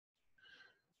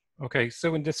Okay,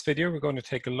 so in this video, we're going to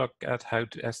take a look at how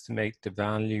to estimate the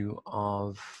value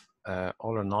of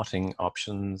all or nothing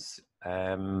options,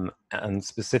 and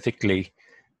specifically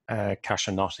cash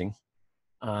or nothing.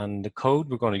 And the code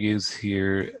we're going to use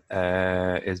here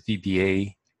is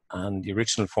VBA, and the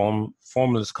original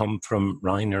formulas come from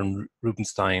Reiner and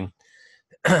Rubinstein.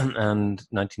 And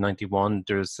 1991,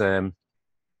 there's an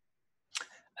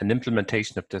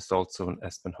implementation of this also in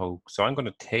Espen Hogue. So I'm going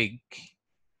to take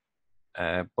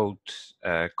both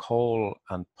call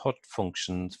and put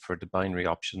functions for the binary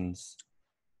options.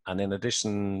 And in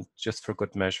addition, just for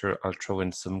good measure, I'll throw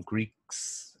in some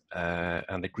Greeks.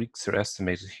 And the Greeks are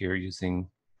estimated here using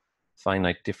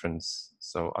finite difference.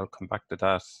 So I'll come back to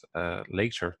that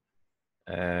later.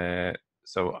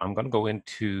 So I'm going to go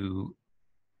into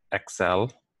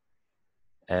Excel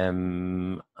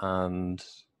and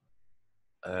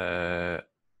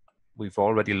we've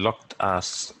already looked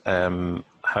at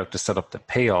how to set up the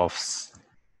payoffs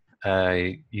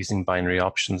using binary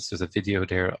options. There's a video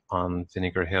there on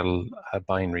Vinegar Hill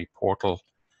binary portal.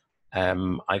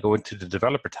 I go into the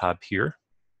developer tab here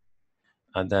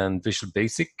and then Visual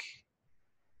Basic,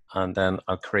 and then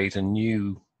I'll create a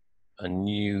new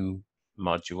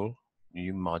module.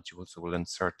 So we'll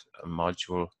insert a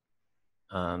module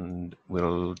and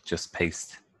we'll just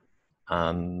paste,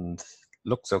 and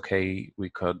looks okay. We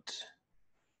could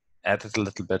edit a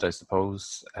little bit, I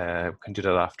suppose. We can do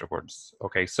that afterwards.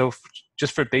 Okay, so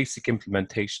just for basic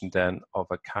implementation then of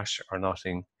a cash or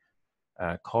nothing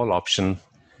call option,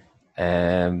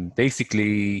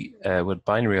 basically with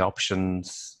binary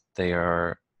options, they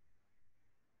are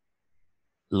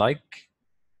like,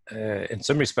 in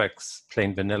some respects,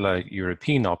 plain vanilla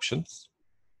European options,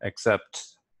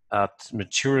 except at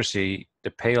maturity,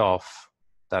 the payoff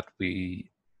that we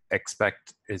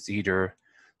expect is either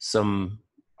some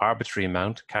arbitrary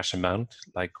amount, cash amount,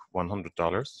 like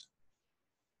 $100.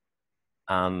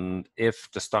 And if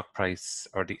the stock price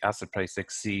or the asset price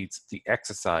exceeds the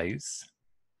exercise,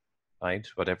 right,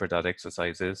 whatever that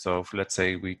exercise is. So if, let's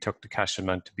say we took the cash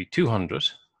amount to be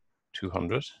 200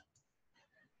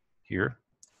 here.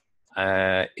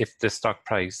 If the stock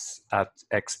price at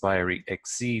expiry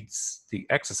exceeds the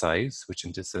exercise, which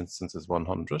in this instance is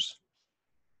 100,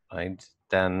 right,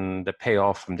 then the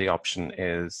payoff from the option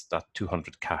is that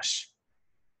 200 cash.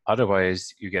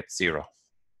 Otherwise, you get 0.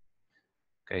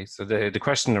 Okay, so the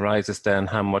question arises then,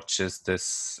 how much is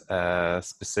this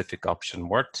specific option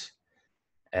worth?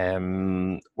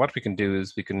 What we can do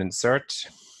is we can insert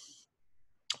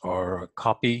or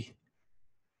copy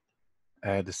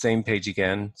the same page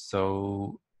again.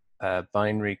 So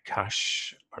binary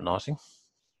cash or nothing.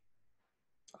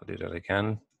 I'll do that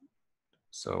again.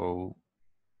 So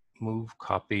move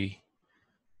copy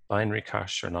binary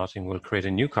cash or nothing. We'll create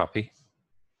a new copy,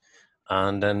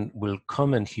 and then we'll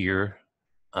come in here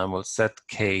and we'll set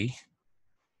K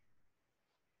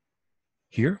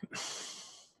here,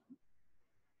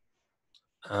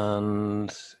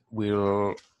 and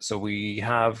so we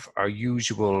have our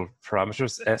usual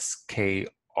parameters: S, K,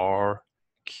 R,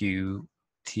 Q,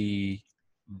 T,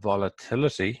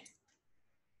 volatility,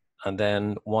 and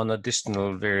then one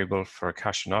additional variable for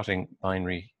cash or nothing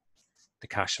binary, the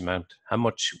cash amount, how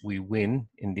much we win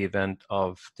in the event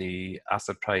of the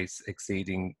asset price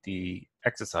exceeding the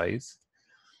exercise.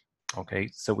 Okay,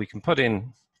 so we can put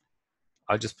in,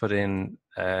 I'll just put in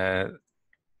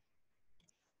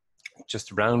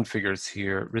just round figures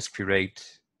here: risk-free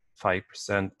rate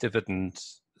 5%, dividend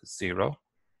 0,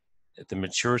 the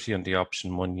maturity on the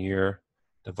option 1 year,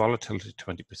 the volatility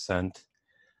 20%,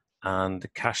 and the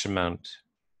cash amount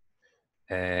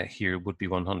here would be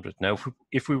 100. Now,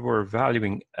 if we were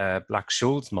valuing a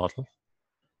Black-Scholes model,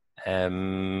 I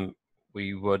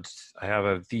have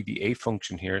a VBA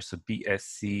function here, so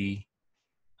BSC,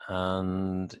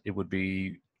 and it would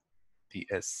be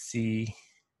BSC,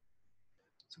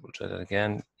 so we'll try that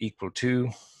again, equal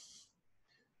to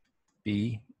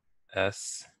BSC.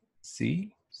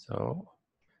 So,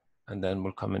 and then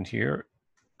we'll come in here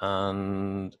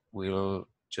and we'll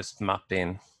just map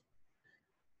in.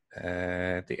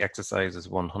 The exercise is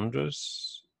 100.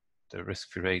 The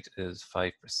risk-free rate is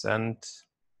 5%.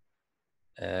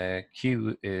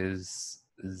 Q is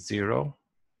 0.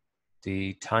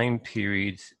 The time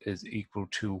period is equal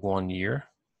to 1 year.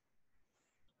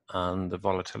 And the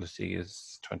volatility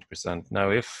is 20%. Now,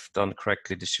 if done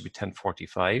correctly, this should be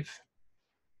 1045.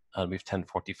 And we've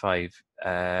 1045.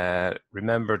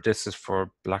 Remember, this is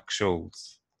for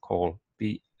Black-Scholes call,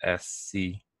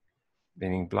 BSC,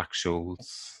 meaning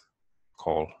Black-Scholes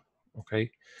call.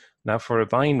 Okay. Now, for a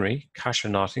binary cash or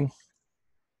nothing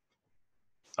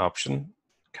option,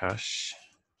 cash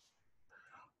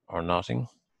or nothing,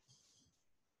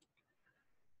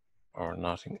 or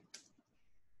nothing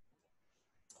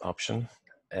option,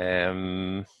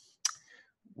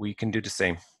 we can do the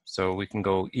same. So we can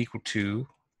go equal to,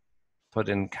 put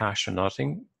in cash or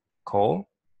nothing, call,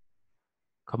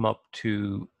 come up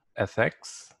to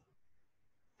FX,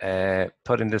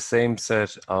 put in the same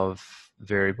set of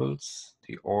variables.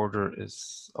 The order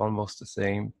is almost the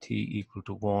same. T equal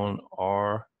to 1,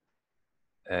 R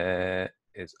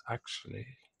is actually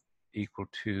equal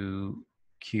to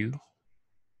Q.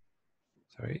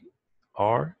 Sorry,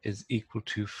 R is equal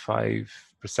to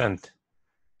 5%.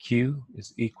 Q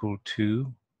is equal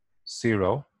to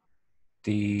 0.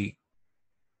 The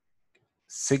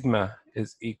sigma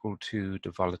is equal to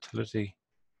the volatility,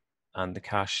 and the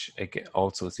cash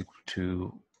also is equal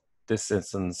to, this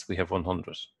instance, we have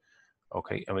 100.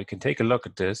 Okay, and we can take a look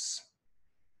at this.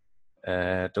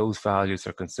 Those values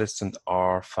are consistent,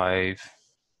 R5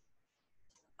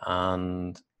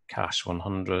 and cash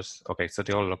 100. Okay, so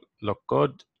they all look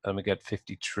good, and we get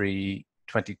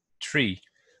 53.23.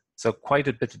 So quite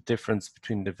a bit of difference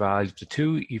between the values of the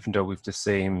two, even though we've the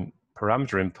same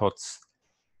parameter inputs.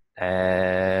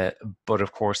 But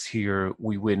of course here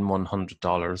we win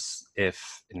 $100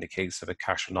 if, in the case of a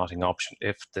cash or nothing option,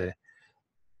 if the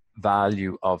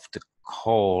value of the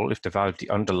call, if the value of the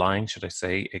underlying, should I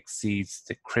say, exceeds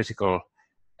the critical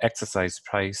exercise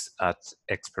price at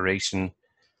expiration,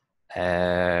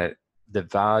 the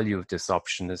value of this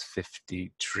option is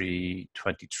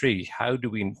 53.23. How do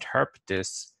we interpret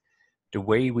this? The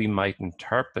way we might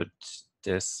interpret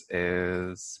this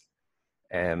is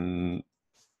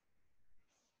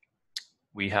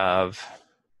we have,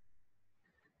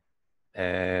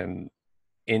 in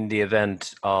the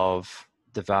event of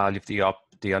the value of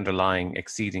the underlying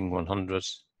exceeding 100,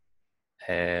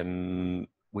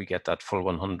 we get that full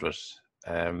 100.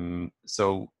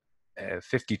 So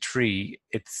 53,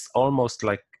 it's almost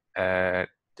like,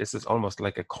 this is almost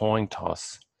like a coin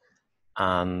toss.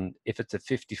 And if it's a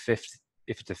 50-50,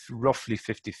 if it's a roughly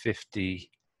 50-50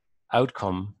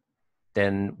 outcome,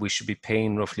 then we should be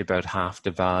paying roughly about half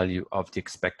the value of the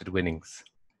expected winnings.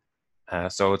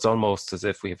 So it's almost as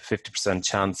if we have a 50%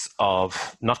 chance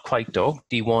of, not quite though,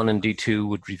 D1 and D2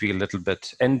 would reveal a little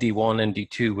bit, ND1 and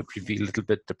D2 would reveal a little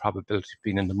bit the probability of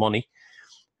being in the money.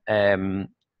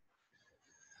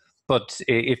 But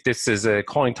if this is a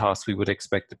coin toss, we would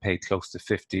expect to pay close to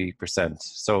 50%.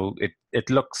 So it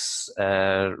looks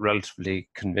relatively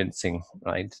convincing,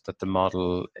 right? That the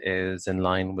model is in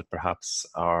line with perhaps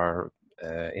our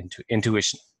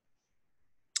intuition.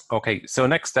 Okay, so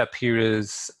next step here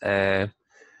is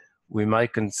we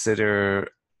might consider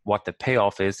what the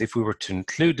payoff is. If we were to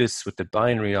include this with the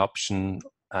binary option,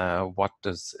 what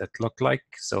does it look like?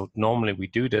 So normally we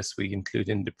do this, we include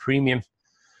in the premium,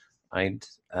 right?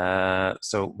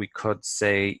 So we could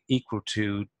say equal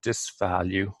to this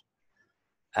value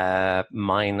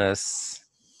minus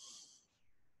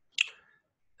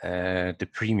the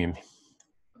premium.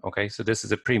 Okay, so this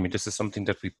is a premium. This is something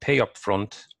that we pay up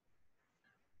front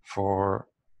for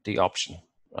the option,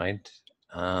 right?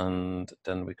 And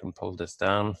then we can pull this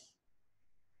down,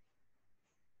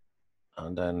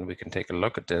 and then we can take a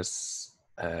look at this,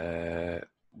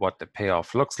 what the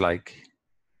payoff looks like.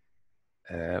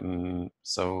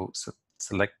 So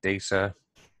select data,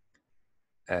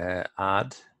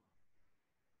 add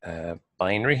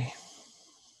binary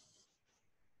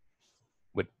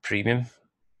with premium,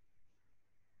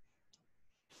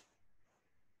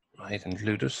 right,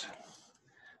 include it.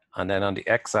 And then on the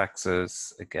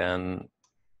x-axis, again,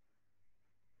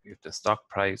 we have the stock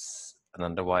price, and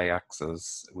on the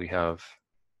y-axis, we have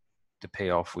the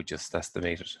payoff we just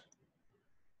estimated.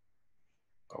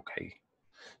 Okay,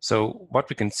 so what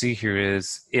we can see here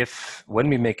is, if when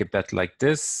we make a bet like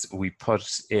this, we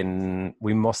must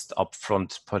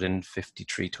upfront put in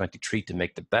 53.23 to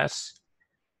make the bet.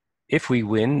 If we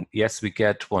win, yes, we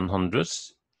get 100,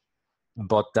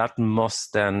 but that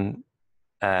must then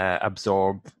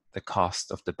absorb the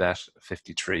cost of the bet,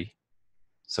 53.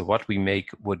 So what we make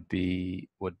would be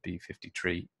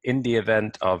 53. In the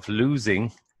event of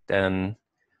losing, then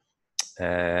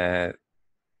explain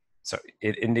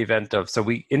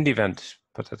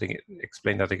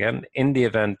that again. In the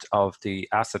event of the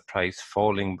asset price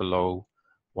falling below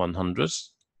 100,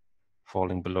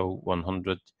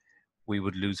 we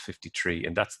would lose 53,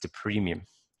 and that's the premium.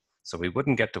 So we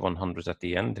wouldn't get to 100 at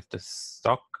the end if the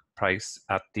stock price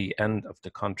at the end of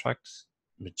the contract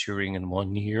maturing in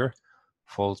 1 year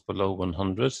falls below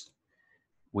 100.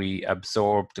 We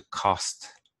absorb the cost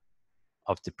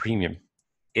of the premium.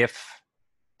 If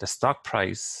the stock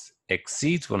price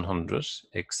exceeds 100,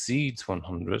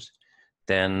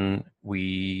 then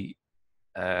we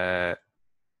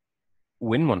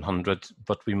win 100,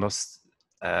 but we must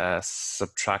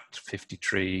subtract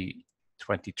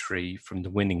 53.23 from the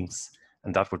winnings,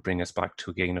 and that would bring us back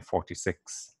to a gain of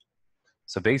 46.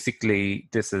 So basically,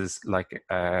 this is like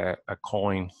a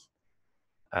coin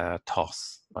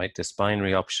toss, right? This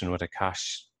binary option with a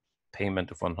cash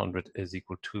payment of 100 is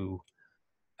equal to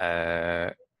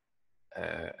a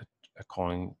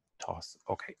coin toss.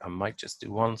 Okay, I might just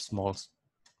do one small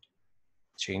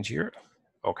change here.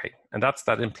 Okay, and that's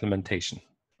that implementation.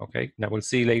 Okay, now we'll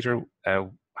see later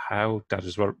how that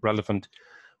is relevant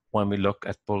when we look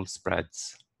at bull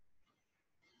spreads.